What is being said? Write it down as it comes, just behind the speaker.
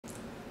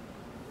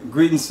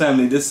Greetings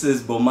family, this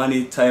is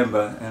Bomani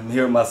Troya. I'm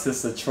here with my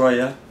sister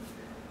Troya,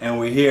 and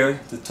we're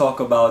here to talk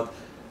about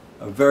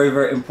a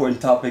very important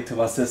topic to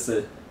my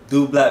sister.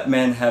 Do black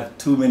men have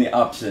too many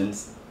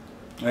options?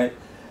 Right?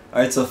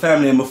 Alright, so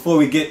family, and before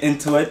we get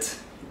into it,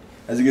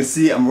 as you can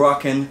see, I'm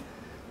rocking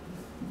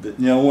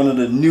one of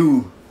the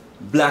new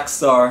Black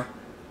Star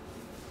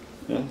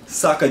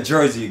soccer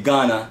jersey,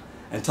 Ghana.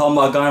 And talking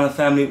about Ghana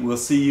family, we'll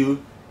see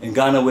you in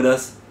Ghana with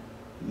us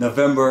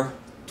November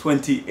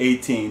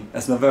 2018.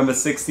 That's November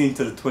 16th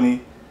to the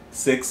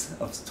 26th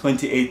of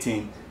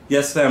 2018.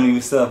 Yes family, we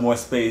still have more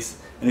space.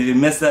 And if you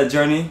missed that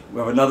journey, we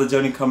have another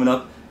journey coming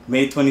up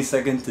May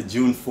 22nd to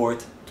June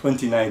 4th,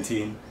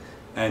 2019.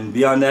 And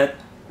beyond that,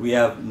 we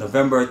have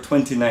November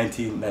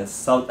 2019. That's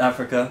South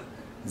Africa,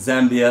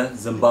 Zambia,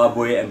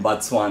 Zimbabwe, and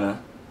Botswana.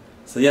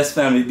 So yes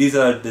family, these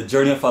are the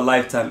journey of a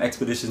lifetime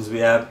expeditions we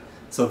have.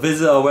 So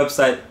visit our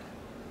website,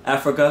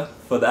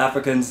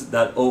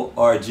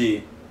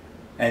 africafortheafricans.org.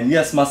 And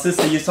yes, my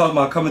sister, you're talking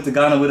about coming to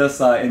Ghana with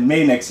us in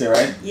May next year,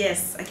 right?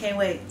 Yes, I can't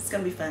wait. It's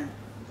going to be fun.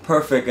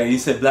 Perfect. And you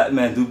said black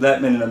men. Do black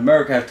men in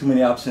America have too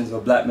many options,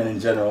 or black men in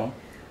general?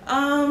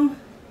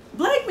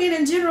 Black men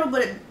in general,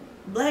 but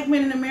black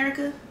men in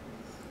America.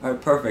 All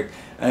right, perfect.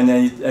 And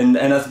then and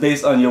that's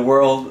based on your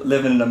world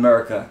living in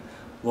America.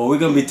 Well, we're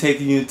going to be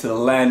taking you to the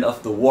land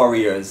of the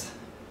warriors.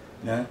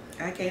 Yeah?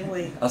 I can't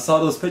wait. I saw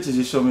those pictures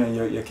you showed me on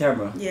your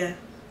camera. Yeah.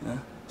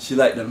 She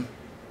liked them.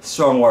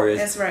 Strong warriors.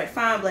 That's right.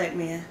 Fine black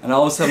men. And I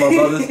always tell my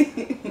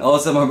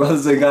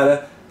brothers, in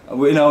Ghana,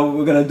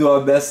 we're gonna do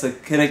our best to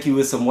connect you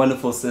with some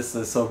wonderful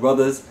sisters. So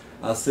brothers,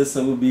 our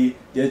sister will be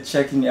there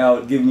checking you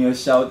out, giving you a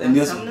shout, and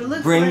just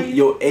bring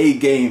your A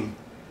game.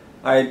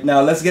 All right,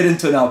 now let's get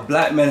into it. Now,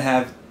 black men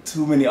have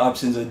too many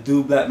options, or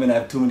do black men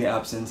have too many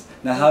options?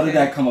 Now, how did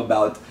that come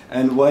about,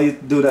 and why you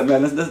do that,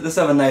 man? Let's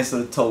have a nice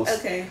little toast.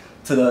 Okay.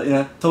 To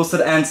the toast to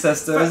the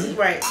ancestors.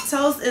 Right.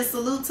 Toast and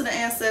salute to the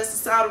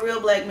ancestors, to all the real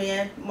black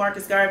men.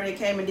 Marcus Garvey that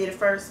came and did it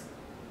first.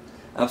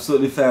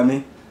 Absolutely,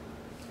 family.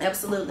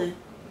 Absolutely.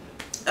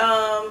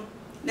 Now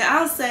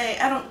I'll say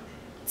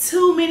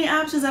too many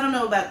options. I don't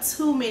know about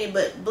too many,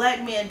 but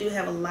black men do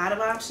have a lot of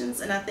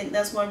options, and I think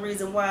that's one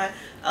reason why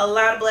a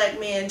lot of black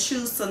men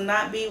choose to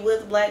not be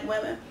with black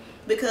women,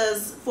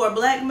 because for a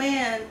black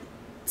man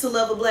to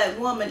love a black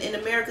woman in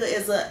America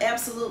is an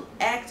absolute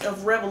act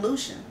of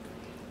revolution.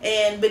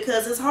 And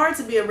because it's hard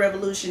to be a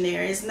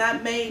revolutionary, it's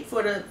not made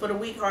for the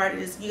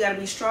weak-hearted. You got to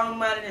be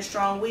strong-minded and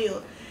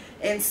strong-willed.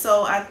 And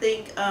so I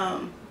think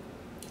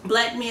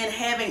black men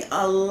having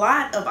a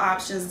lot of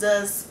options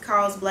does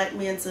cause black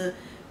men to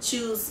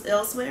choose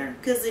elsewhere.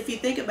 Because if you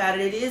think about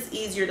it, it is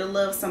easier to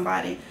love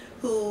somebody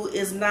who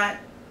is not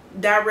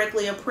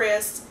directly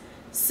oppressed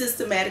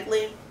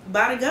systematically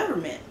by the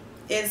government.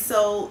 And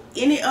so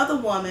any other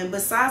woman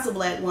besides a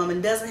black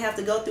woman doesn't have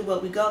to go through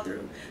what we go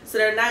through. So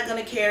they're not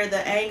going to carry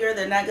the anger.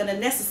 They're not going to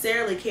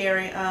necessarily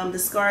carry the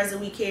scars that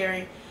we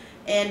carry.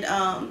 And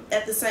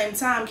at the same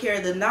time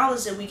carry the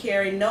knowledge that we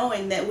carry,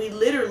 knowing that we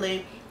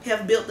literally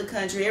have built the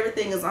country.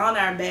 Everything is on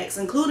our backs,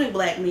 including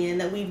black men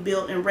that we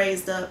built and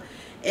raised up.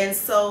 And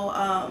so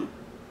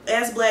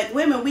as black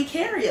women, we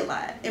carry a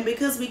lot. And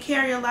because we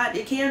carry a lot,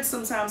 it can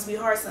sometimes be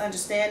hard to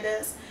understand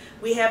us.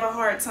 We have a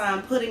hard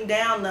time putting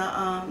down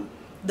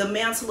the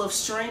mantle of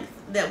strength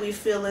that we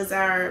feel is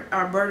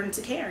our burden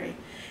to carry.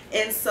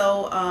 And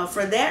so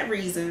for that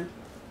reason,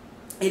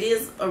 it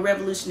is a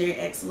revolutionary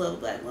act to love a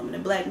black woman.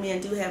 And black men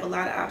do have a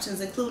lot of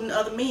options, including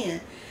other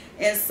men.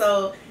 And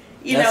so,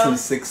 that's some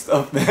sick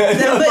stuff, man.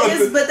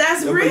 But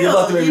that's real. You're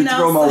about to make me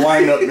throw my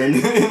wine up in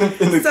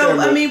the so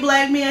camera. I mean,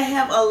 black men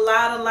have a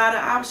lot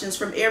of options,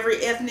 from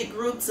every ethnic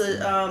group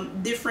to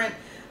different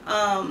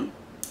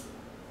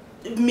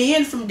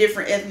men from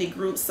different ethnic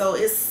groups. So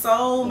it's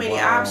so many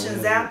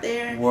options out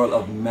there. World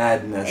of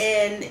madness.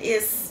 And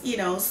it's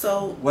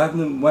so what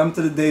happened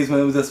to the days when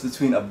it was just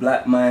between a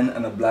black man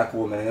and a black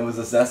woman, and it was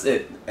just that's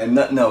it and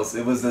nothing else.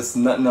 It was just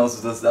nothing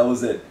else. That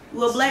was it.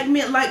 Well, black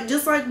men,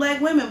 just like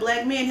black women,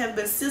 black men have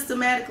been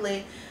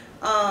systematically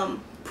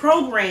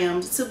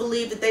programmed to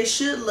believe that they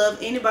should love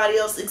anybody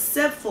else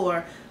except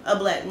for a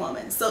black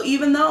woman. So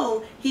even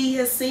though he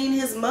has seen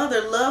his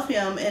mother love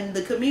him and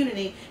the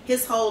community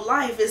his whole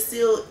life, it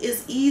still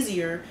is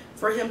easier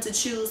for him to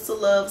choose to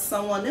love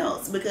someone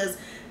else, because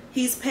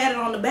he's patted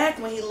on the back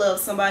when he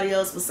loves somebody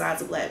else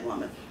besides a black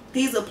woman.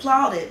 He's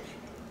applauded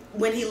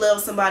when he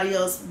loves somebody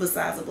else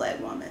besides a black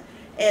woman.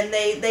 And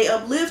they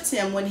uplift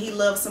him when he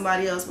loves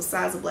somebody else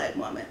besides a black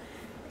woman.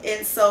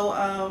 And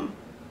so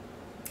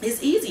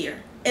it's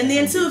easier. And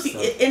then too,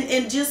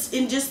 just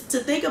to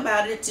think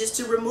about it, just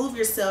to remove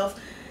yourself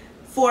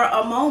for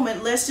a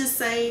moment, let's just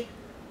say,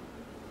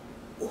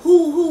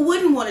 who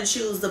wouldn't want to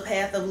choose the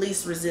path of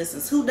least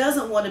resistance? Who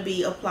doesn't want to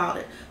be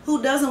applauded?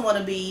 Who doesn't want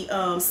to be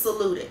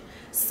saluted?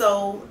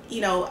 So,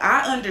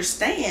 I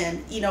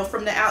understand,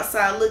 from the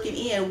outside looking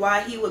in,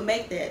 why he would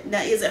make that.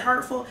 Now, is it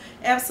hurtful?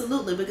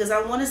 Absolutely, because I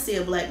want to see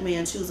a black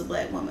man choose a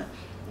black woman.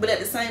 But at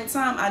the same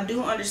time, I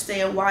do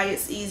understand why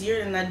it's easier,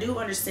 and I do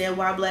understand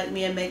why black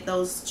men make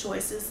those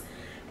choices.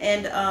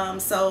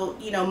 And so,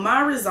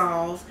 my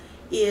resolve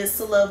is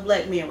to love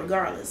black men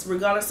regardless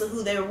of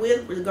who they're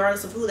with,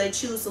 regardless of who they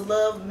choose to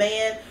love,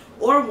 man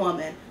or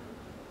woman,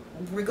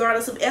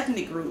 regardless of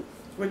ethnic group,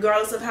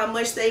 regardless of how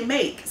much they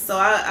make. So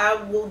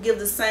I will give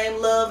the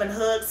same love and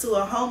hugs to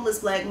a homeless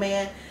black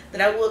man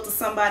that I will to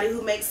somebody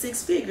who makes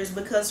 6 figures,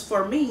 because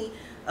for me,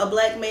 a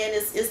black man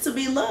is to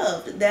be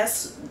loved.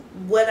 That's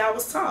what I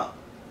was taught,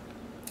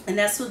 and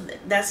that's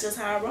just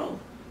how I roll.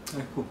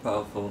 Very cool,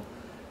 powerful.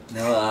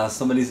 Now,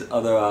 some of these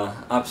other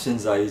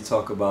options you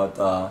talk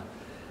about,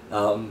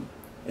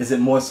 is it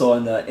more so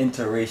in the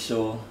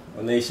interracial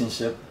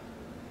relationship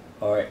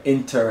or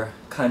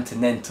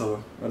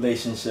intercontinental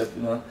relationship?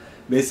 You know,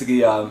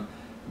 basically,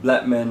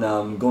 black men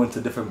going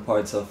to different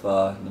parts of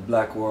the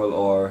black world,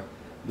 or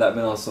black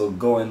men also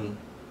going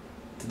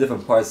to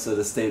different parts of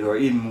the state or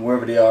even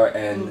wherever they are,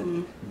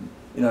 and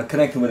you know,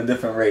 connecting with a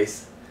different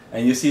race.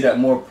 And you see that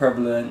more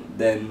prevalent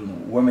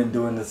than women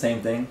doing the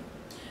same thing.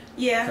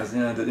 Yeah. Because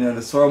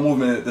the swirl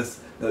movement,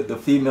 the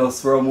female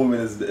swirl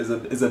movement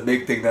is a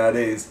big thing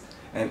nowadays.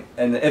 And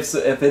if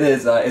it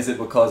is it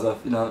because of,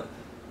 you know,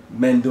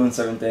 men doing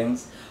certain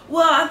things?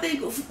 Well, I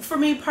think for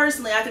me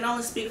personally, I can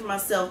only speak for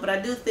myself, but I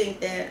do think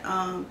that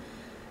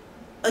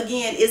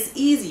again, it's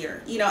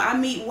easier. You know, I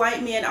meet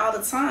white men all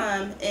the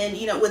time, and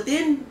you know,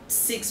 within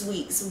 6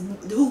 weeks,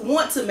 who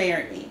want to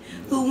marry me,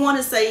 who want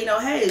to say, you know,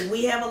 hey,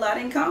 we have a lot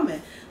in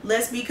common.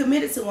 Let's be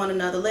committed to one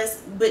another.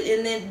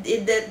 And then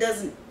that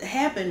doesn't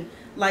happen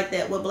like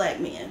that with black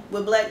men.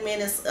 With black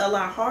men, it's a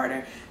lot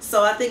harder.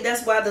 So I think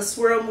that's why the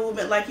swirl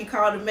movement, like you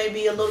called it,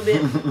 maybe a little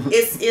bit,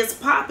 it's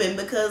popping,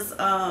 because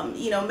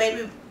you know,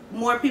 maybe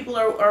more people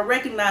are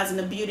recognizing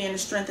the beauty and the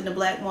strength in the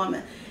black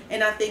woman.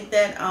 And I think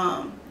that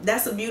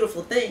that's a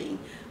beautiful thing.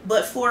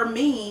 But for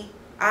me,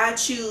 I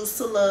choose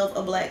to love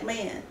a black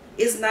man.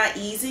 It's not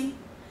easy,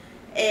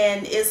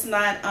 and it's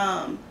not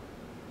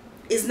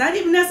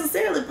even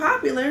necessarily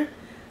popular,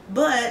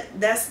 but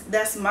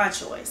that's my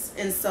choice.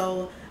 And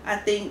so I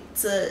think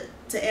to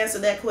answer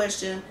that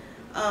question,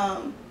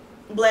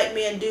 black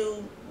men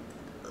do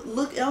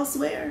look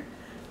elsewhere,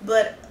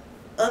 but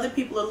other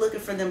people are looking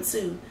for them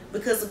too,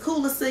 because the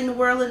coolest thing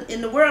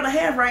in the world to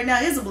have right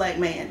now is a black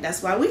man.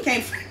 That's why we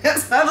can't.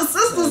 That's why the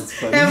sisters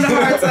having a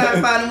hard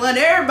time finding one.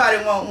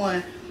 Everybody want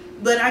one,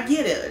 but I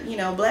get it. You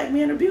know, black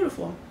men are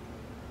beautiful,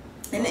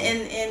 and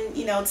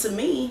you know, to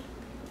me,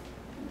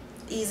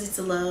 easy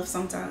to love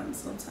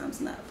sometimes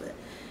not. But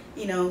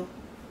you know,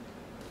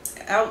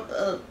 I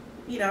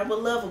would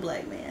love a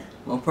black man.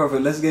 Well,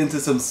 perfect. Let's get into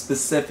some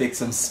specifics,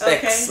 some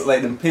specs,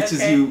 like the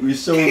pictures you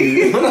showed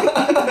me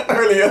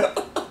earlier.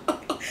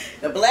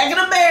 The black and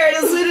the berry,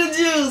 the sweet and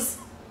juice.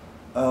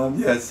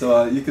 Yeah,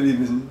 so you could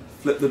even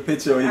flip the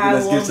picture, or you can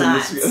just give some.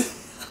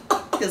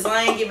 Because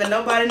I ain't giving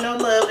nobody no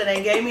love that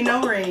ain't gave me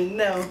no ring.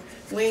 No,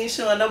 we ain't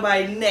showing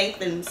nobody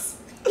Nathans.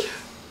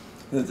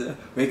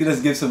 We can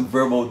just give some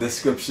verbal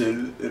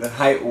description,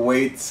 height,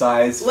 weight,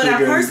 size, what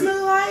figures. I personally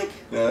like.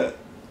 Yeah.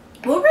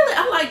 Well, really,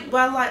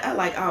 I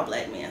like all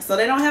black men. So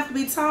they don't have to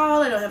be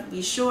tall. They don't have to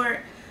be short.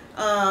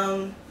 They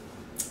don't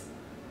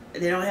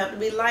have to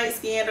be light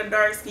skinned or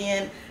dark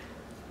skinned.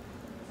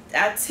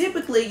 I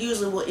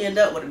usually will end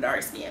up with a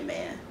dark skinned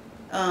man.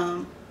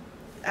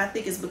 I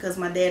think it's because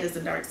my dad is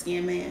a dark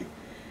skinned man.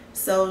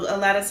 So a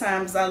lot of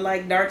times I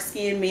like dark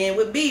skinned men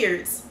with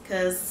beards,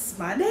 because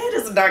my dad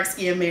is a dark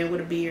skinned man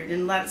with a beard.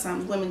 And a lot of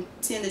times women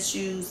tend to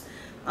choose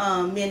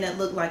men that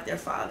look like their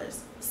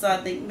fathers. So I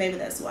think maybe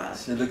that's why.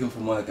 So you're looking for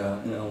more like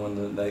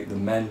the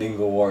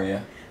Mandingo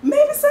warrior.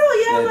 Maybe so,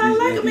 yeah. I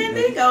like a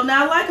Mandingo.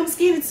 Now I like them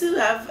skinny too.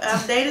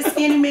 I've dated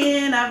skinny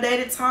men. I've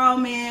dated tall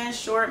men,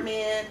 short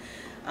men,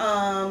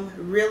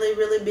 really,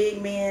 really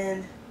big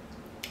men.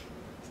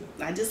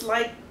 I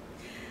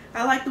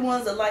like the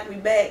ones that like me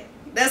back.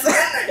 That's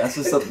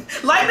what's up.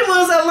 Like the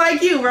ones that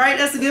like you, right?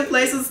 That's a good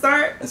place to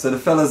start. And so the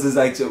fellas is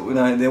like,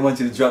 they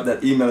want you to drop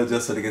that email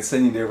address so they can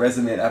send you their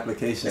resume and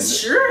application.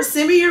 Sure,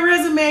 send me your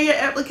resume and your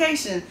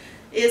application.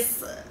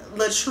 It's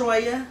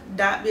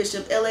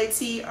latroya.bishop,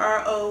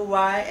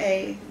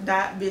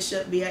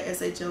 latroya.bishop,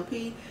 bishop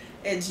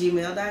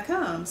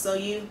 @gmail.com. So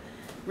you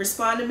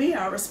respond to me,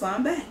 I'll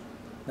respond back.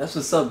 That's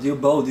what's up. You're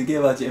bold. You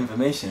gave out your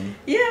information.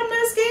 Yeah, I'm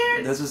not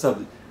scared. That's what's up.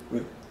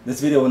 This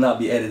video will not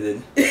be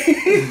edited.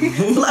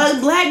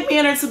 Black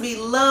men are to be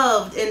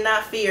loved and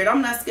not feared.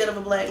 I'm not scared of a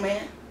black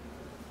man.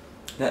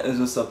 That is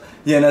what's up.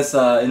 Yeah, and that's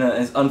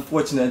it's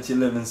unfortunate that you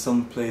live in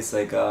some place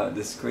like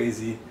this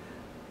crazy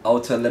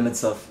outer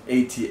limits of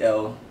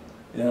ATL.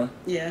 You know?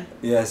 Yeah.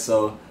 Yeah.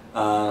 So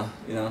But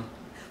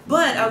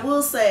I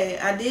will say,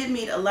 I did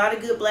meet a lot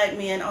of good black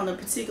men on a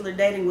particular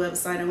dating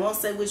website. I won't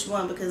say which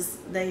one because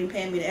they ain't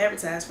paying me to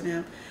advertise for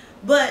them.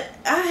 But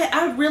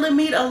I really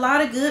meet a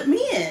lot of good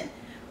men.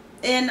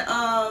 And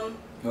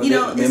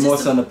they're more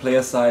so on the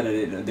player side,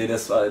 or they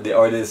just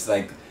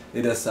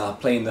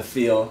playing the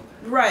field.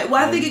 Right.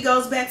 Well, I think it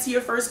goes back to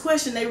your first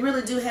question. They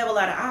really do have a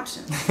lot of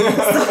options.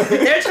 So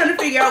they're trying to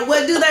figure out,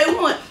 what do they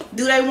want?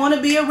 Do they want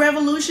to be a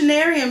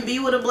revolutionary and be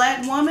with a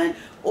black woman,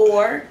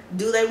 or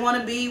do they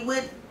want to be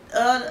with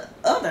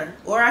other,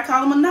 or I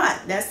call them a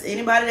not? That's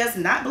anybody that's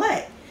not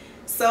black.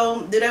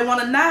 So, do they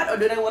want a knot or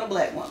do they want a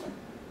black woman?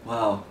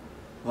 Wow.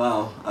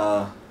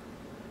 Wow.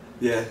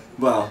 Yeah.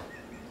 Wow.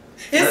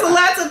 It's a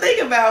lot to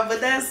think about,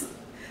 but that's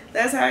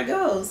how it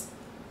goes.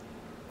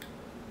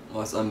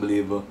 Oh, it's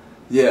unbelievable.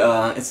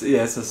 Yeah, it's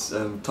just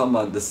talking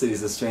about the city.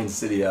 It's a strange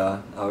city.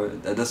 I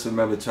just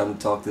remember trying to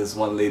talk to this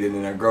one lady, and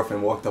then her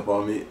girlfriend walked up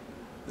on me.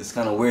 It's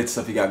kind of weird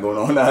stuff you got going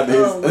on nowadays.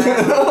 Oh,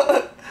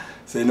 wow.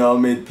 So I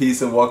made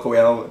peace and walk away.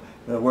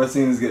 The worst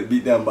thing is get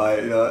beat down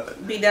by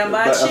beat down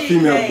by a chick.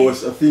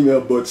 A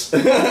female butch.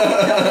 Don't be trying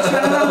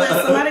to holler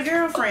at somebody's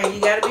girlfriend.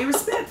 You gotta be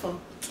respectful.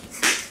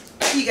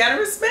 You gotta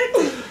respect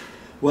it.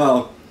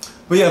 Wow,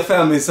 but yeah,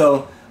 family.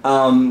 So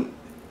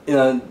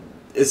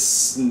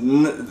it's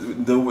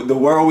the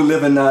world we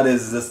live in now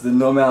is just the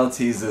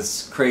normality is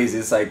just crazy.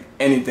 It's like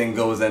anything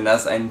goes,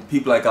 and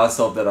people like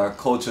ourselves that are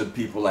cultured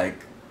people, like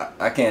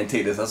I can't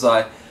take this. That's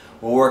why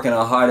we're working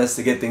our hardest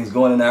to get things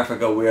going in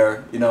Africa,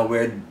 where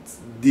where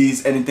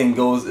anything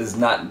goes is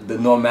not the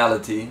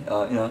normality.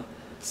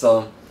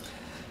 So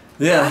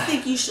yeah. I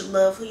think you should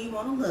love who you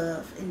want to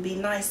love and be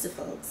nice to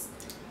folks.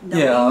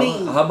 Don't be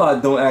mean. How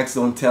about don't ask,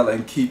 don't tell,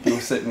 and keep you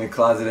sitting in the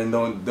closet and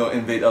don't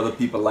invade other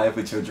people's life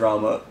with your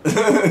drama.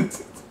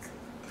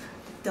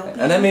 Don't be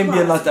and that may be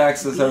a lot to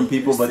ask for certain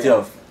people, but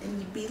yo. And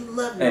you be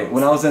loving. Hey,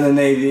 when I was in the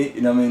Navy,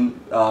 it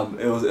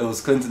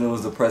was Clinton who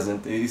was the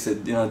president. He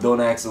said,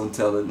 don't ask, don't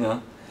tell it,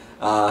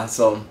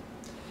 So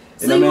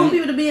you want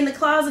people to be in the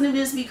closet and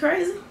just be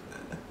crazy?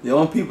 You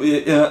want people,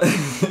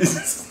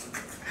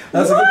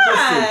 That's a good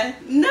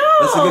question. No.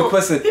 That's a good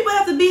question. People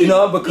have to be,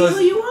 because be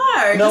who you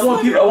are. I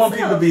want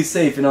people to be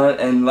safe, and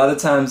a lot of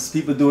times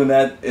people doing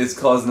that is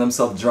causing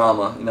themselves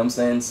drama. You know what I'm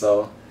saying?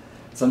 So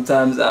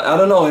sometimes I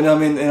don't know.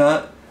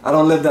 I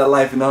don't live that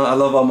life. I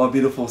love all my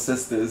beautiful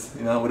sisters.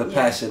 With a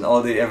passion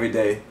all day, every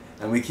day,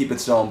 and we keep it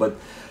strong. But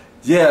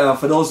yeah,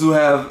 for those who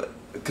have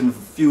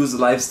confused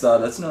lifestyle,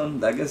 that's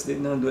I guess they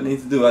do what they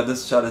need to do. I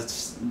just try to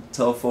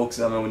tell folks,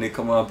 when they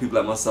come around people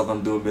like myself,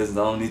 I'm doing business,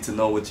 I don't need to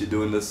know what you're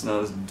doing. Just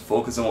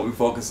focus on what we're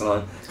focusing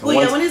on. When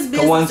it's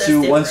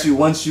business,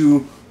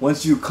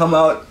 once you come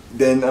out,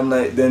 then I'm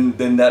like,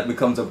 then that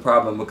becomes a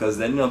problem, because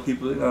then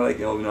people are like,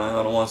 I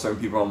don't want certain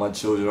people around my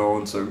children, I don't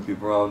want certain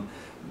people around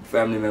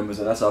family members,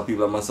 and that's how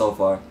people like myself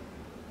are.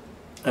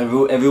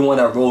 Everyone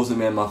that rolls with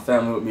me and my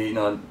family with me,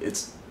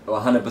 it's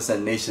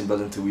 100% nation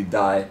building till we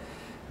die.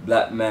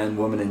 Black man,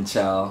 woman, and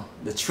child.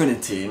 The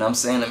Trinity. You know what I'm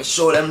saying? Let me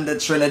show them the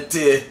Trinity.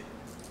 You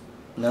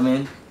know what I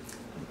mean?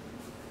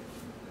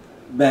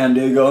 Bam,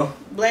 there you go.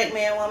 Black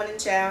man, woman, and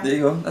child. There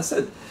you go. That's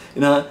it.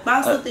 But I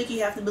also think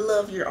you have to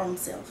love your own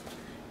self.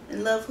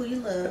 And love who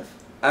you love.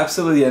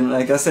 Absolutely. And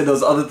like I said,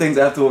 those other things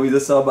after what we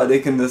just saw about,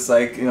 they can just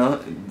like,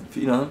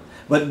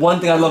 But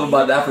one thing I love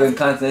about the African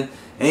continent,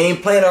 they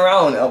ain't playing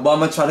around.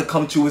 Obama tried to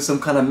come through with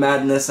some kind of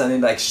madness, and they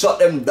like, shut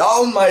them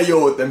down, my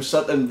youth.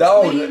 Shut them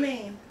down. What do you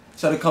mean?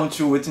 Try to come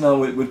through with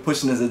with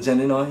pushing his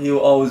agenda. He will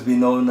always be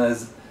known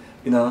as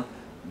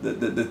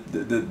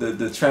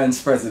the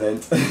trans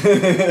president.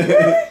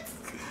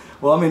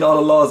 Well, all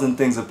the laws and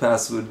things are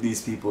passed with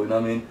these people.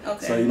 Okay.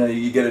 So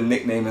you get a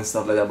nickname and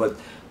stuff like that. But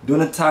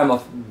during the time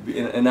of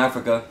in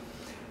Africa,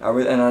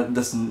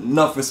 there's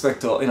enough respect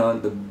to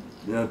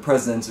the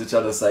presidents, which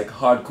are just like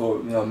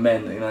hardcore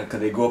men, because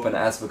they grow up and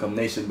ask to become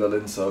nation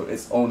building. So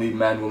it's only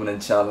man, woman,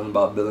 and child, and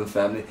about building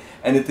family.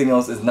 Anything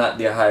else is not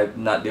their hype,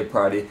 not their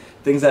priority.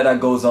 Things like that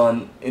goes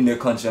on in their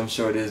country, I'm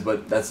sure it is,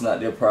 but that's not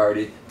their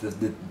priority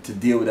to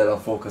deal with that or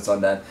focus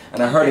on that.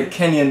 And I heard a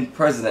Kenyan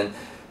president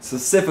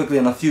specifically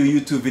in a few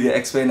YouTube videos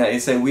explain that. He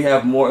said we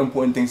have more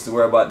important things to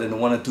worry about than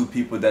one or two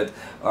people that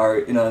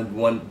are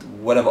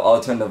whatever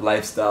alternative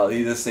lifestyle.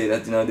 He just say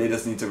that they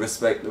just need to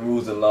respect the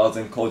rules and laws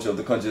and culture of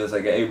the country just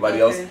like everybody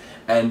else,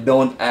 and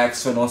don't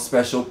ask for no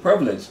special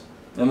privilege.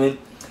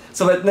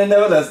 So, but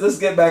nevertheless, let's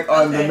get back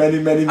on the many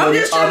I'm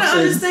just trying options. to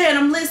understand.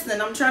 I'm listening.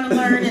 I'm trying to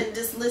learn and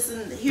just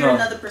listen, hear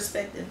another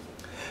perspective.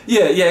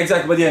 Yeah,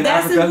 exactly. But in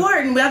that's Africa,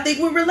 important. But I think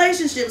with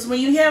relationships, when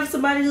you have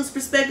somebody whose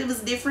perspective is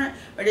different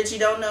or that you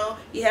don't know,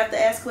 you have to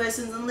ask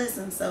questions and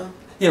listen. So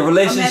yeah,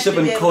 relationship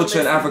and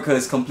culture in Africa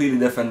is completely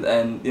different.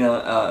 And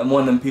I'm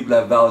one of them people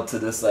that vowed to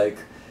this, like,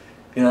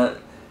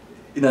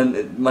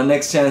 my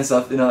next chance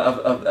of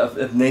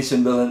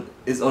nation building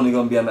is only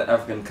gonna be on the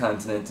African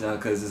continent.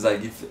 Because it's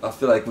like I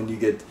feel like when you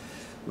get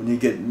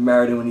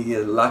married and when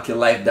you lock your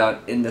life down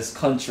in this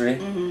country,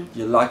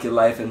 you lock your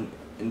life in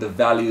the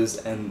values,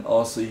 and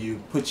also you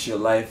put your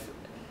life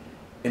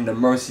in the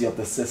mercy of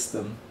the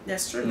system.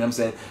 That's true. You know what I'm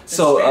saying? That's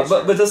so,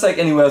 but just like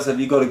anywhere else, if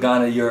you go to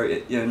Ghana,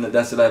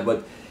 that's your life.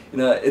 But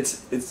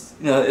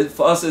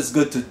for us, it's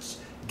good to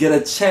get a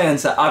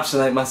chance, an option.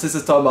 Like my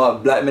sister's talking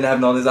about black men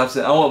having all these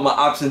options. I want my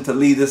option to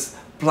lead this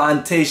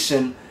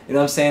plantation. You know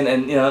what I'm saying?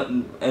 And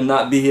and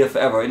not be here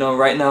forever.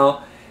 Right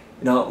now,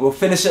 we'll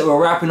finish it. We're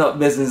wrapping up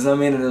business.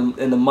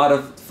 In the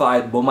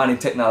modified Bomani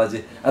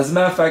Technology. As a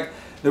matter of fact.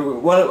 You're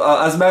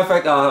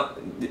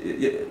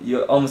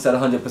almost at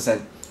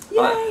 100%.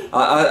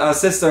 Our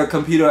sister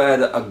computer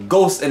had a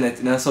ghost in it,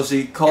 so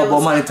she called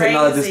Bomani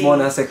Technology this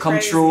morning. I said, "Come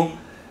true,"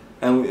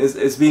 and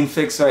it's being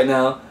fixed right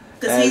now.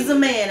 Because he's a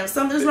man. If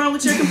something's wrong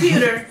with your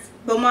computer,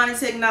 Bomani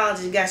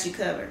Technology got you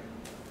covered.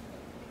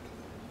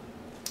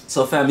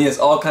 So family, it's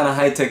all kind of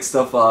high-tech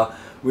stuff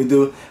we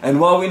do. And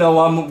while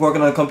I'm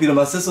working on a computer,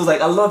 my sister was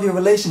like, I love your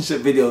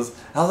relationship videos.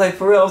 I was like,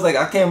 for real? I was like,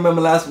 I can't remember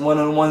the last one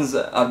of the ones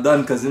I've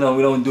done, because we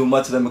don't do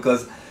much of them,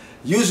 because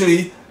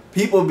usually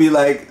people be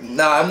like,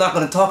 nah, I'm not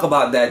going to talk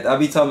about that. I'll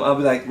be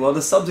like, well,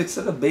 the subjects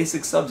are the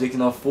basic subject,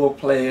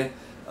 foreplay,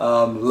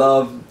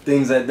 love,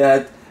 things like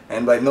that.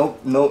 And like, nope,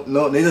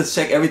 they just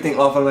check everything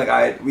off. I'm like, all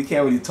right, we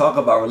can't really talk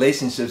about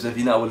relationships if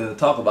you're not willing to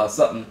talk about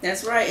something.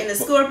 That's right. And the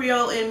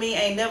Scorpio in me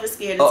ain't never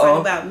scared to talk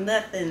about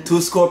nothing. 2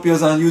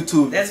 Scorpios on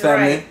YouTube. That's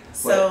family.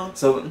 Right.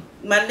 So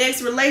my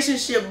next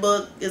relationship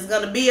book is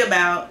going to be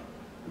about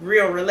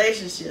real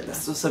relationships.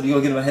 That's what's up. You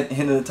going to give him a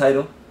hint of the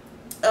title?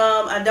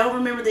 I don't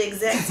remember the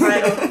exact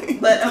title,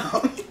 but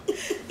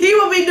he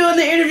will be doing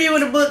the interview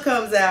when the book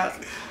comes out.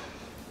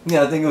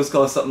 Yeah, I think it was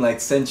called something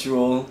like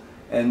Sensual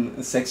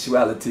and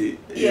Sexuality.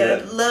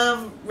 Yeah,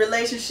 love,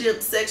 relationship,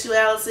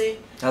 sexuality.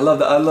 I love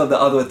the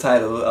other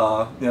title.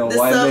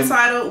 The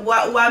subtitle,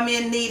 why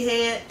men need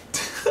head.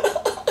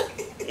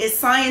 It's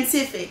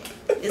scientific.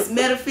 It's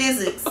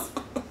metaphysics.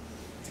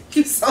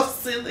 You're so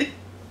silly.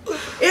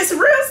 It's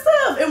real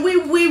stuff, and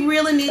we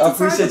really need to talk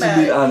about it. I appreciate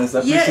you being honest.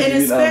 And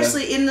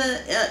especially in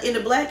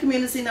the black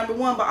community, number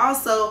one, but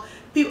also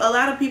a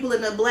lot of people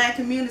in the black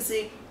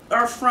community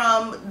are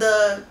from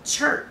the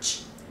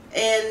church.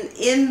 And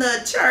in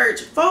the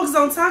church, folks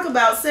don't talk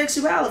about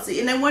sexuality,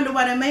 and they wonder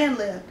why their man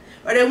left,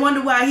 or they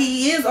wonder why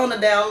he is on the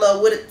down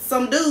low with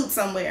some dude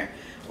somewhere,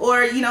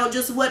 or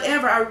just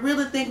whatever. I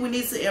really think we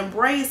need to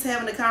embrace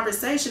having a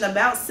conversation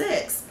about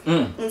sex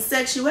and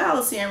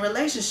sexuality and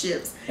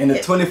relationships in the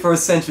 21st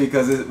century,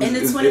 because in the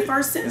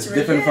 21st century, it's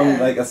different from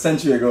like a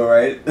century ago,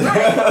 right?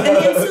 Right. And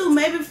then too,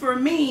 maybe for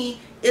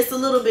me, it's a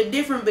little bit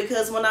different,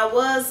 because when I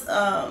was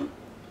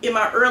in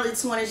my early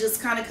 20s,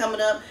 just kind of coming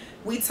up,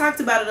 we talked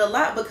about it a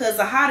lot, because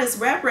the hottest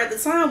rapper at the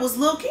time was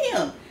Lil'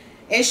 Kim.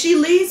 And she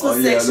leads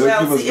with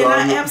sexuality, and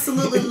I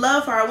absolutely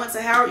love her. I went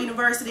to Howard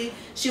University.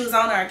 She was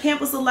on our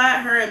campus a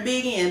lot, her and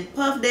Biggie and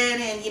Puff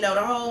Daddy and,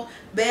 the whole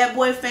Bad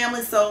Boy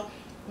family. So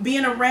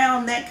being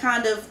around that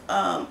kind of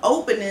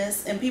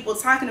openness and people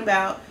talking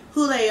about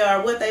who they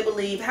are, what they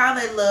believe, how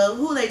they love,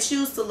 who they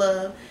choose to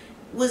love,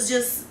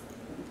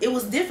 it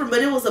was different,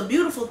 but it was a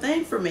beautiful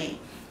thing for me.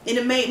 And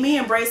it made me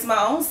embrace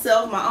my own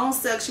self, my own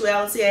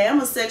sexuality. I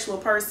am a sexual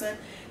person.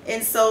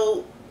 And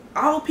so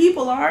all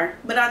people are,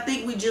 but I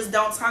think we just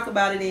don't talk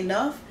about it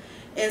enough.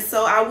 And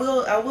so I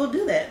will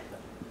do that.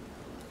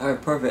 All right,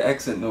 perfect,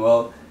 excellent.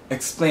 Well,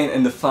 explain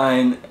and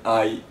define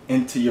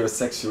into your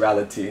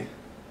sexuality.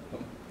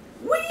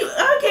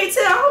 I can't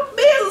tell all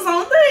business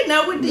on thing.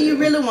 Now, what do you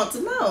really want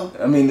to know?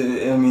 I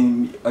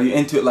mean, are you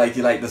into it like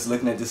you like just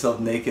looking at yourself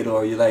naked,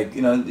 or you like,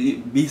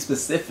 be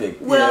specific?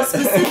 Well,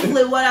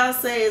 specifically, what I'll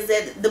say is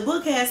that the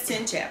book has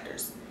 10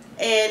 chapters,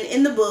 and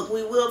in the book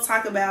we will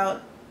talk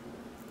about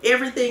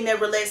everything that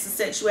relates to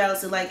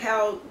sexuality, like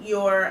how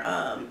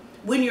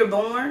when you're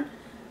born,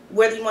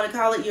 whether you want to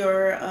call it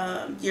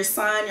your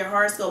sign, your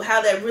horoscope,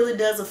 how that really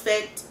does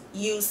affect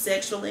you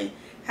sexually,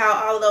 how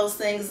all of those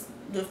things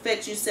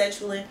affect you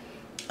sexually,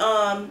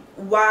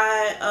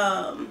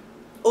 why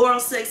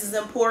oral sex is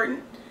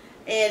important,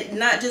 and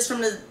not just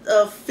from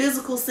the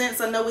physical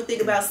sense. I know we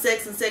think about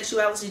sex and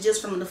sexuality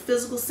just from the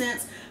physical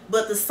sense,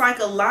 but the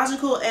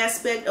psychological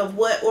aspect of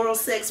what oral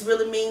sex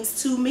really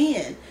means to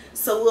men.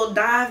 So we'll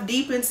dive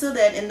deep into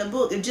that in the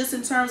book, and just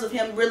in terms of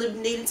him really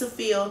needing to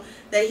feel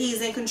that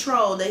he's in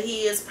control, that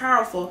he is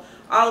powerful,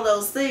 all of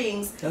those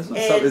things. That's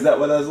what's up. Is that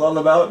what it's all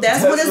about?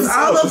 That's what it's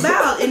all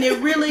about. And it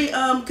really,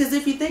 because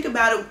if you think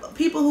about it,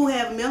 people who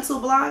have mental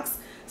blocks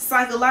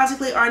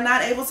psychologically are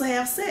not able to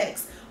have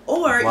sex,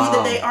 or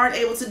either they aren't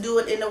able to do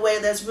it in a way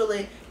that's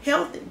really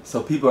healthy.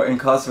 So people are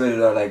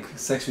incarcerated are like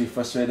sexually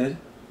frustrated?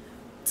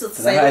 To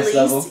say the least,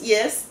 level?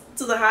 Yes,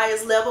 to the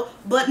highest level,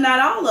 but not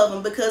all of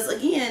them, because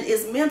again,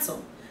 it's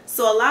mental.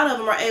 So a lot of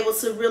them are able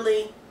to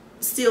really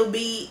still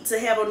to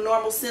have a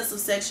normal sense of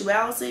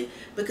sexuality,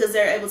 because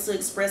they're able to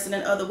express it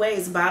in other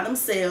ways, by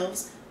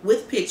themselves,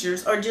 with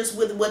pictures, or just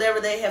with whatever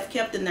they have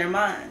kept in their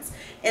minds.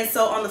 And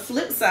so on the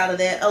flip side of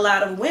that, a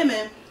lot of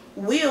women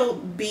will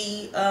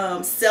be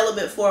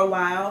celibate for a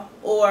while,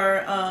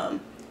 or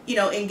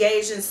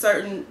engaged in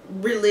certain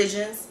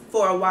religions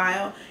for a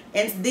while,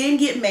 and then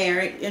get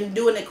married and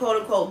doing it quote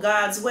unquote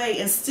God's way,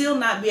 and still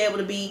not be able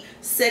to be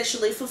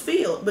sexually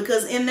fulfilled,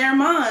 because in their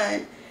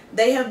mind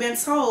they have been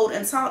told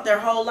and taught their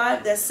whole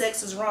life that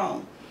sex is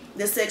wrong,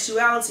 that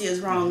sexuality is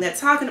wrong, that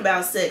talking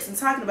about sex and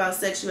talking about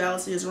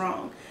sexuality is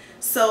wrong.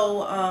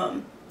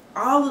 So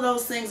all of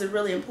those things are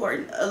really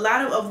important. A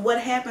lot of what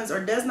happens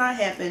or does not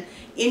happen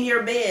in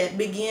your bed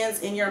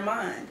begins in your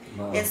mind.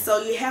 Wow. And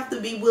so you have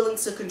to be willing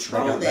to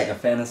control that. Like a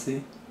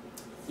fantasy?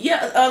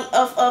 Yeah,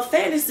 a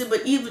fantasy,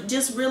 but even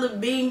just really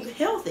being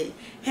healthy,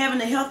 having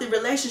a healthy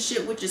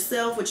relationship with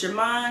yourself, with your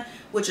mind,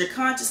 with your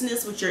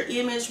consciousness, with your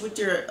image, with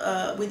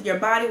your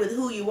body, with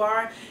who you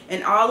are,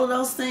 and all of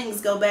those things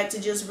go back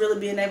to just really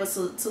being able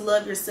to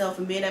love yourself,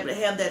 and being able to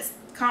have that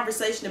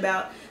conversation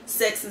about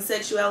sex and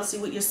sexuality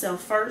with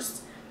yourself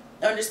first,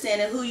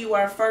 understanding who you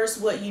are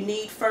first, what you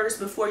need first,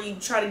 before you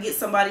try to get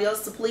somebody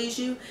else to please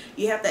you.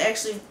 You have to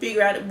actually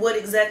figure out what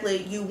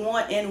exactly you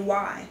want and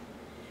why.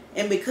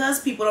 And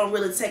because people don't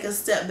really take a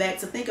step back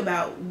to think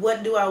about,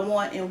 what do I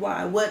want and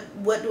why? What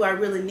do I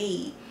really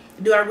need?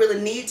 Do I really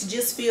need to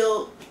just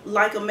feel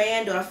like a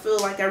man? Do I feel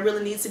like I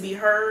really need to be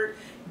heard?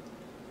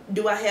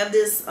 Do I have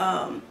this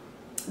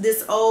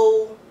this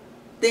old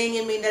thing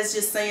in me that's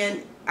just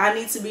saying I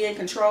need to be in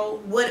control?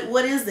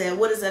 What is that?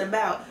 What is that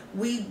about?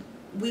 We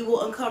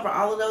will uncover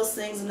all of those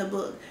things in the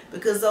book,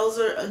 because those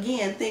are,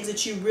 again, things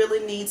that you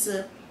really need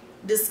to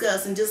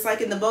discuss. And just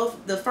like in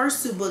the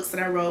first two books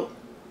that I wrote,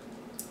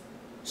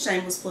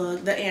 shameless plug,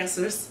 The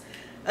Answers,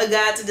 a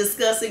guide to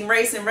discussing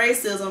race and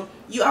racism,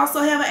 you also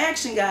have an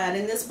action guide.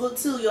 In this book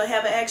too, you'll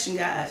have an action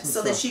guide,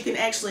 so that you can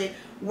actually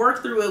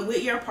work through it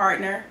with your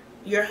partner,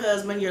 your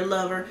husband, your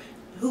lover,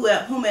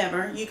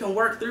 whomever. You can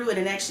work through it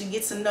and actually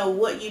get to know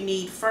what you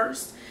need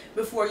first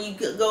before you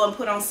go and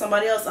put on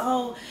somebody else.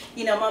 Oh,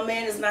 you know, my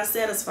man is not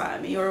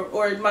satisfying me,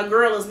 or my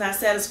girl is not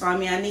satisfying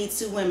me, I need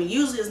two women.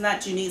 Usually it's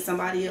not you need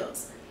somebody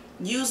else.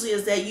 Usually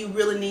it's that you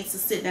really need to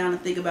sit down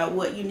and think about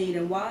what you need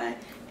and why,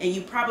 and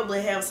you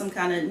probably have some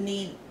kind of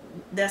need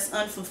that's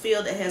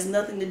unfulfilled that has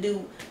nothing to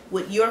do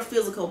with your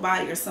physical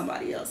body or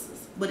somebody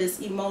else's, but it's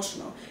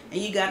emotional, and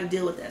you got to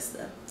deal with that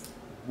stuff.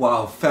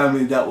 Wow,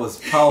 family, that was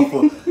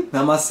powerful.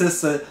 Now my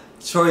sister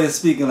Troya is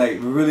speaking like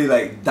really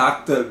like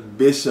Dr.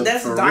 Bishop.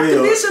 That's for Dr.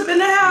 real. Bishop in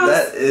the house.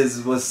 That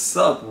is what's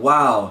up.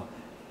 Wow.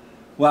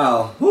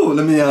 Wow. Ooh,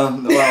 let me wow.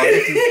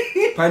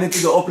 Probably need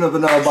to go open up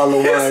another bottle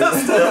of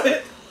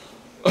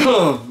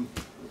wine.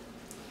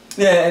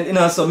 Yeah, and you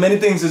know, so many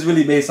things is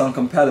really based on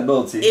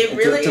compatibility. It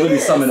really to really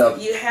is. sum it up.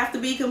 You have to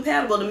be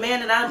compatible. The man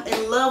that I'm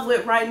in love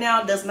with right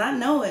now does not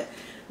know it,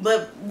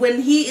 but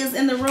when he is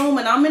in the room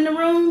and I'm in the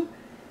room,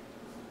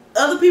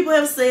 other people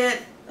have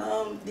said,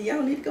 do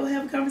y'all need to go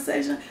have a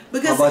conversation?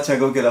 Because how about y'all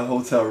go get a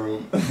hotel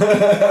room?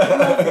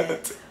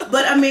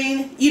 But I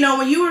mean, you know,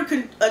 when you were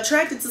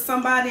attracted to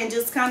somebody and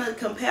just kind of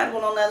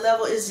compatible on that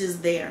level, it's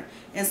just there,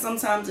 and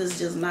sometimes it's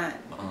just not.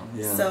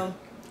 Yeah. So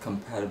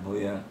compatible,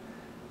 yeah,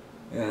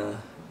 yeah.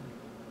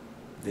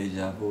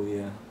 Deja vu,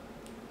 yeah.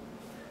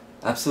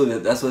 Absolutely,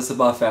 that's what it's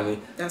about, family.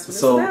 That's what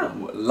it's So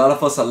about. a lot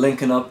of us are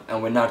linking up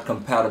and we're not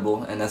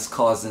compatible, and that's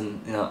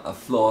causing, you know, a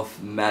flow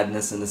of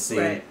madness in the scene.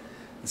 Right.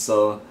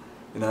 So,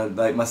 you know,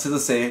 like my sister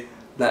say,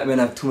 black men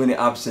have too many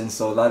options.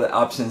 So a lot of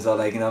options are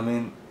like, you know what I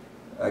mean?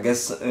 I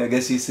guess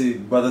you see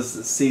brothers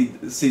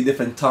see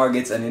different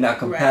targets, and they're not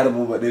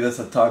compatible, but they're just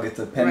a target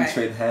to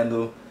penetrate,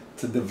 handle,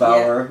 to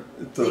devour,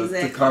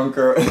 to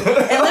conquer. And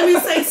let me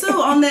say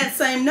too, on that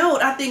same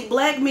note, I think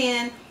black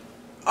men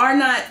are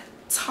not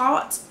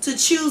taught to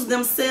choose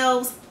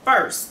themselves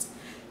first.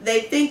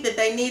 They think that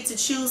they need to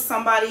choose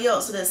somebody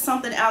else, so that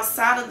something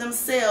outside of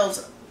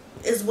themselves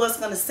is what's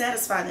going to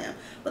satisfy them.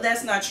 But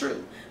that's not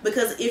true,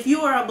 because if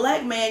you are a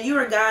black man,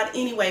 you're a God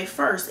anyway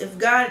first.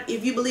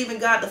 If you believe in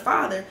God the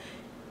Father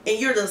and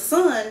you're the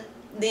son,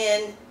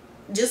 then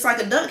just like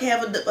a duck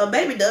have a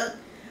baby duck,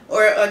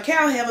 or a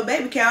cow have a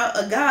baby cow,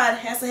 a God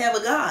has to have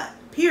a God,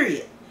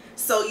 period.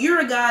 So you're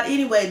a God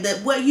anyway.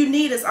 That what you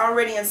need is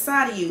already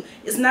inside of you.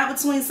 It's not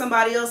between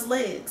somebody else's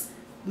legs,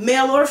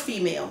 male or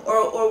female,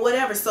 or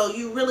whatever. So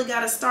you really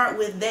got to start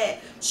with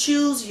that.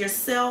 Choose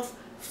yourself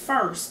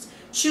first.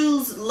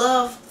 Choose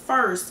love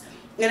first.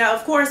 And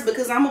of course,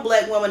 because I'm a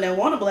black woman that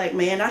want a black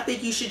man, I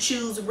think you should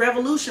choose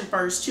revolution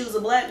first. Choose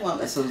a black woman.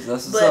 That's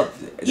what's up.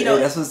 You know,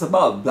 that's what it's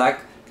about.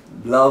 Black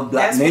love,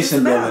 black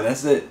nation building.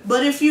 That's it.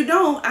 But if you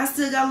don't, I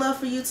still got love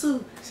for you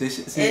too.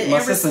 See, my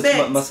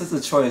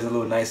sister Troy is a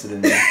little nicer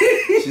than me.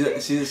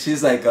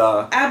 she's like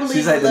I believe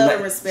she's like love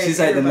and respect. She's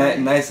like the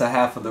nicer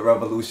half of the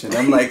revolution.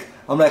 I'm like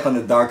on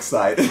the dark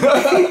side.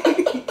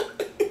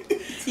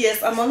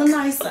 Yes, I'm on the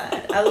nice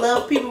side. I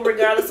love people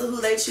regardless of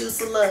who they choose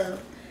to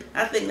love.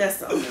 I think that's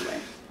the only way.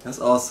 That's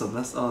awesome.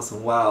 That's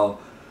awesome. Wow.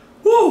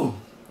 Woo.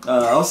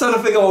 I was trying to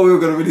figure out what we were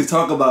gonna really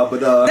talk about,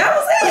 but that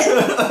was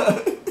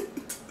it.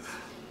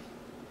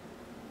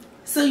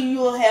 So you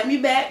will have me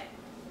back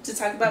to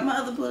talk about my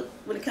other book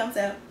when it comes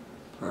out.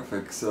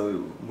 Perfect. So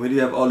where do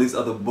you have all these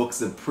other books,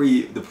 the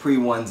pre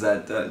ones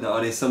that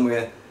are they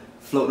somewhere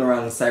floating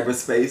around in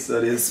cyberspace,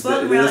 or it's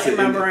floating around in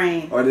my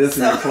brain, or they're just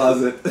in your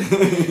closet?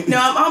 No,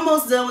 I'm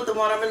almost done with the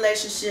one on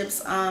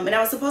relationships, and I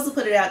was supposed to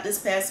put it out this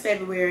past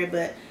February,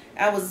 but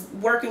I was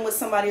working with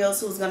somebody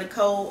else who was going to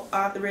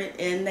co-author it,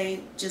 and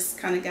they just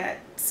kind of got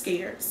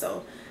scared,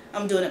 so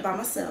I'm doing it by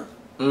myself.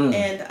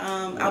 And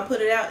I'll put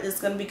it out. It's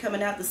going to be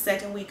coming out the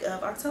second week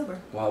of October.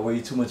 Wow, were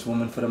you too much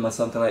woman for them or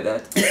something like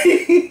that?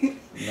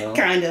 No?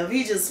 Kind of.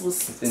 He just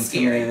was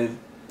intimidated.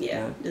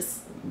 Yeah,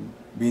 just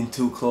being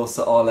too close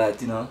to all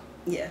that, you know.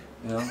 Yeah.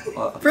 You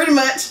know. Pretty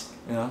much.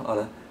 You know,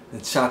 all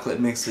the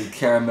chocolate mixed with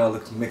caramel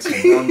mixed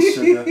with brown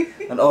sugar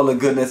and all the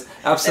goodness.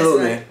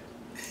 Absolutely. That's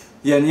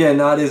right. Yeah.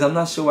 Nowadays, I'm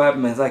not sure what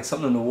happened. It's like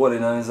something in the water.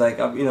 You know, it's like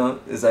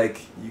it's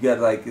like you got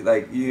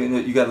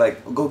you got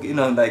go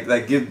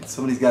like give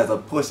some of these guys a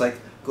push. Like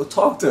go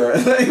talk to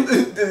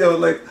her.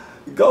 Like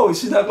go.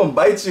 She's not gonna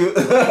bite you.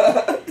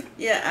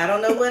 Yeah, I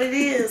don't know what it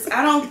is.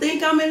 I don't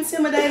think I'm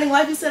intimidating.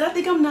 Like you said, I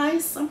think I'm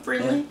nice. I'm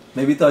friendly. Yeah.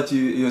 Maybe thought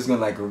you was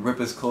gonna like rip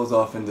his clothes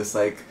off and just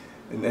like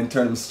and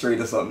turn him straight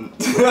or something.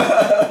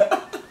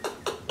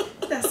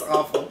 That's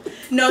awful.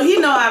 No, he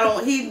know I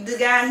don't. The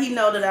guy, he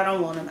know that I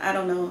don't want him. I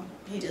don't know.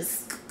 He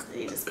just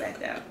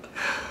backed out.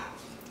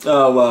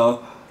 Oh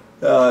wow,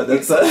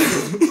 that's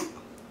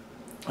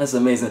that's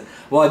amazing.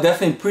 Well, I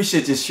definitely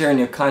appreciate you sharing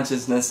your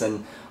consciousness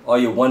and all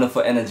your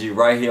wonderful energy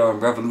right here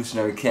on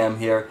Revolutionary Cam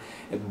here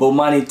at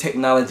Bomani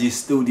Technology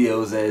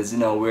Studios. As you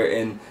know, we're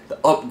in the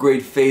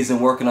upgrade phase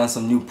and working on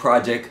some new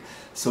project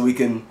so we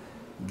can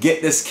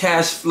get this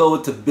cash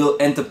flow to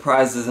build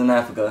enterprises in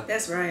Africa.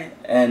 That's right.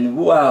 And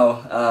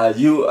wow,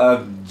 you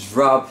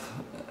dropped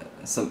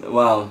some.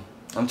 Wow,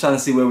 I'm trying to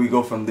see where we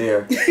go from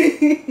there.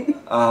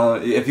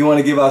 If you want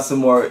to give out some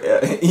more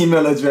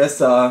email address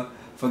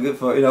for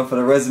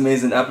the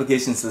resumes and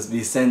applications to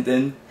be sent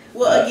in.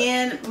 Well,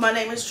 again, my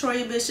name is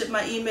Troya Bishop.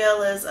 My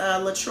email is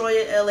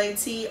latroya,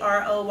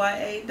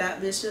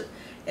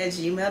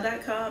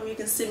 latroya.bishop@gmail.com. You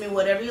can send me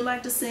whatever you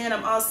like to send.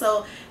 I'm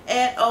also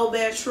at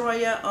Obed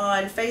Troya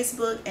on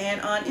Facebook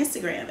and on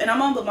Instagram. And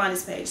I'm on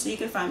Bomani's page, so you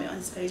can find me on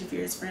his page if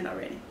you're his friend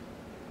already.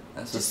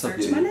 That's just what's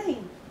up, search my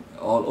name.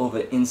 All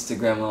over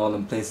Instagram and all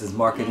them places,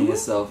 marketing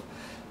yourself.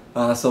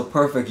 So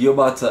perfect. You're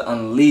about to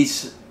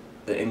unleash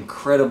the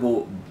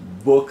incredible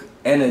book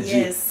energy.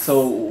 Yes.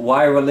 So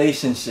why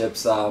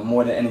relationships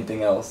more than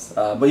anything else?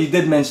 But you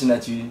did mention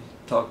that you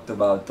talked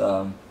about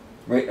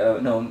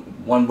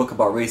one book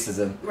about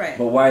racism. Right.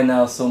 But why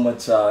now so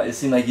much? It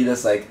seemed like you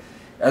just like.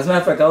 As a matter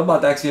of fact, I was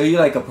about to ask you, are you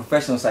like a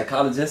professional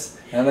psychologist?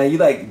 And like you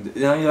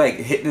like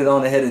hitting it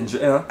on the head and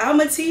I'm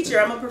a teacher.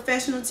 I'm a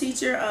professional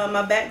teacher.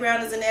 My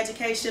background is in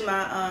education.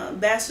 My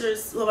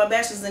bachelor's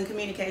in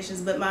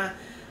communications, but my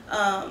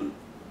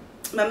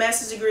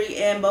master's degree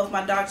and both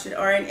my doctorate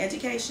are in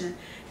education.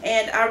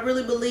 And I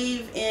really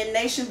believe in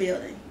nation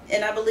building.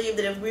 And I believe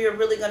that if we are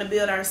really going to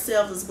build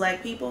ourselves as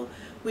black people,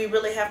 we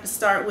really have to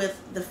start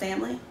with the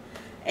family,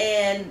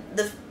 and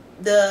the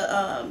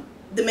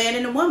man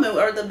and the woman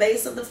are the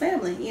base of the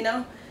family, you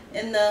know,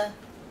 in the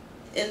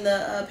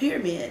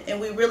pyramid. And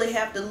we really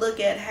have to look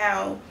at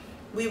how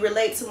we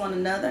relate to one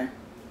another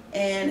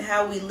and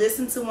how we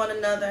listen to one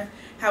another,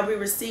 how we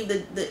receive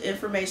the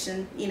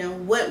information, you know,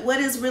 what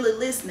is really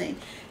listening.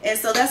 And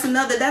so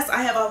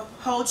I have a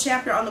whole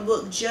chapter on the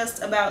book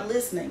just about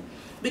listening.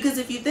 Because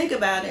if you think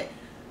about it,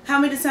 how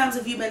many times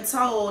have you been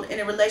told in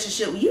a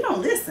relationship, well, you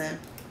don't listen?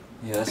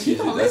 Yeah, you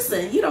don't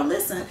listen. You don't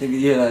listen. I think you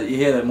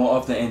hear that more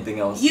often than anything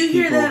else. You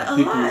hear that a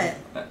lot.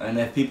 And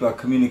if people are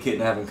communicating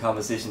and having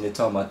conversation, they're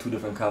talking about two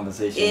different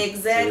conversations.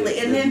 Exactly.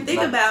 And then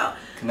think about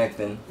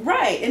connecting.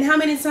 Right. And how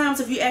many times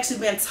have you actually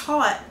been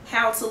taught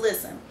how to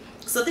listen?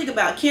 So think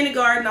about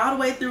kindergarten all the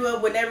way through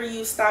up, whenever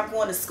you stop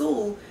going to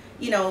school,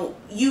 you know,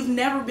 you've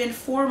never been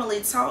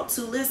formally taught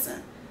to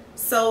listen.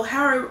 So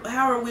how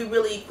are we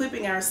really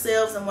equipping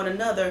ourselves and one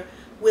another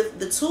with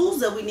the tools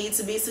that we need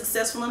to be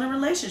successful in a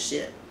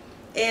relationship?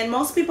 And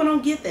most people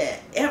don't get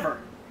that ever.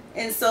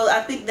 And so I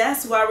think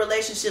that's why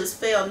relationships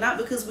fail, not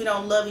because we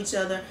don't love each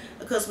other,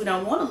 because we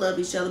don't want to love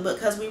each other, but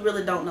because we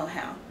really don't know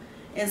how.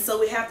 And so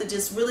we have to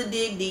just really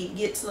dig deep,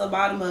 get to the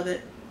bottom of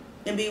it,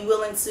 and be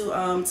willing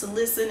to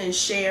listen and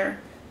share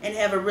and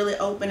have a really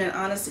open and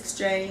honest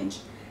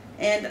exchange.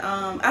 And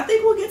I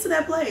think we'll get to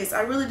that place.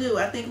 I really do.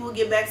 I think we'll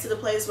get back to the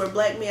place where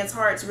black men's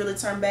hearts really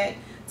turn back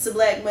to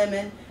black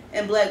women,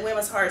 and black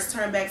women's hearts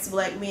turn back to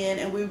black men,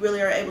 and we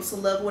really are able to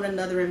love one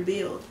another and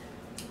build.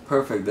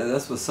 Perfect.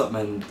 That's what's up,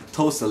 man.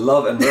 Toast to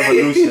love and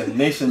revolution,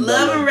 nation building.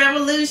 Love and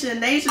revolution,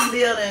 nation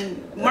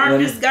building.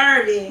 Marcus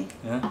Garvey.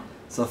 Yeah.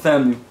 So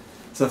family,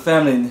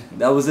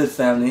 that was it,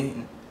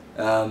 family.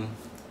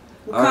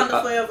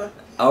 Wakanda forever.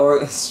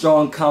 Our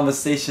strong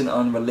conversation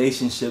on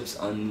relationships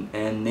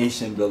and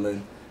nation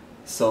building.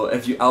 So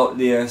if you're out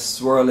there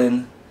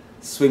swirling,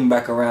 swing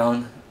back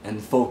around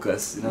and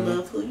focus. You know.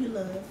 Love who you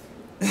love.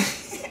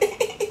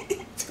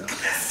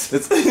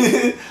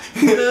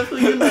 Love who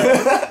you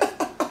love.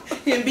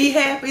 And be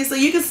happy so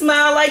you can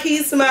smile like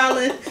he's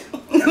smiling.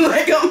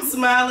 Like I'm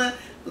smiling.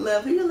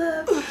 Love who you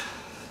love.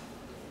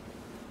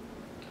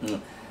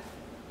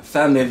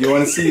 Family, if you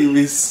want to see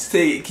me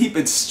keep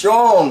it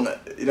strong,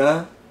 you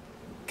know,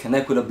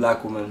 connect with a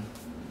black woman.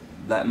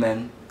 Black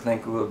men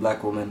connect with a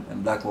black woman,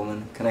 and black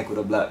woman connect with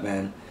a black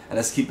man, and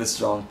let's keep it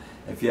strong.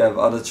 If you have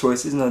other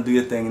choices, you know, do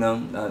your thing. You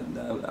know,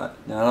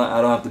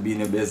 I don't have to be in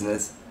your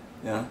business.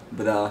 You know,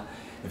 but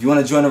if you want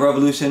to join the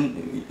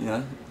revolution, you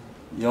know,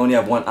 you only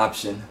have one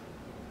option.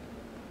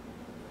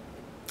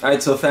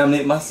 Alright, so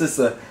family, my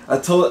sister, I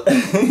told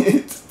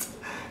you're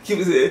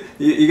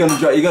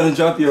gonna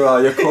drop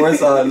your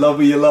chorus, Love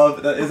Who You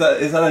Love. Is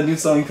that a new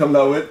song you coming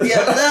out with?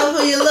 Yeah, Love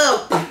Who You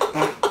Love.